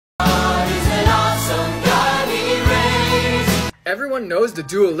Everyone knows the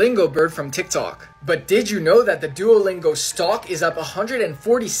Duolingo bird from TikTok. But did you know that the Duolingo stock is up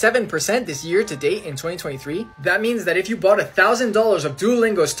 147% this year to date in 2023? That means that if you bought $1,000 of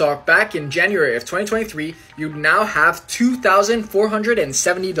Duolingo stock back in January of 2023, you'd now have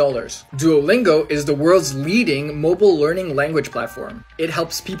 $2,470. Duolingo is the world's leading mobile learning language platform. It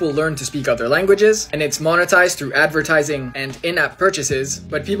helps people learn to speak other languages, and it's monetized through advertising and in-app purchases,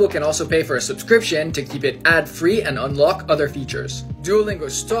 but people can also pay for a subscription to keep it ad-free and unlock other features. Duolingo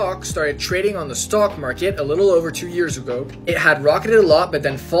stock started trading on the stock market a little over 2 years ago. It had rocketed a lot but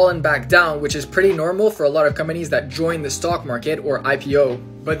then fallen back down, which is pretty normal for a lot of companies that join the stock market or IPO.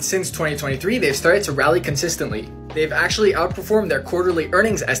 But since 2023, they've started to rally consistently. They've actually outperformed their quarterly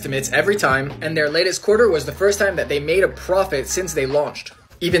earnings estimates every time, and their latest quarter was the first time that they made a profit since they launched,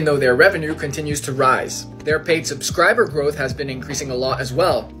 even though their revenue continues to rise. Their paid subscriber growth has been increasing a lot as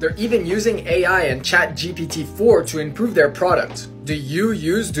well. They're even using AI and ChatGPT-4 to improve their product. Do you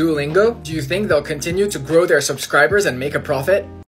use Duolingo? Do you think they'll continue to grow their subscribers and make a profit?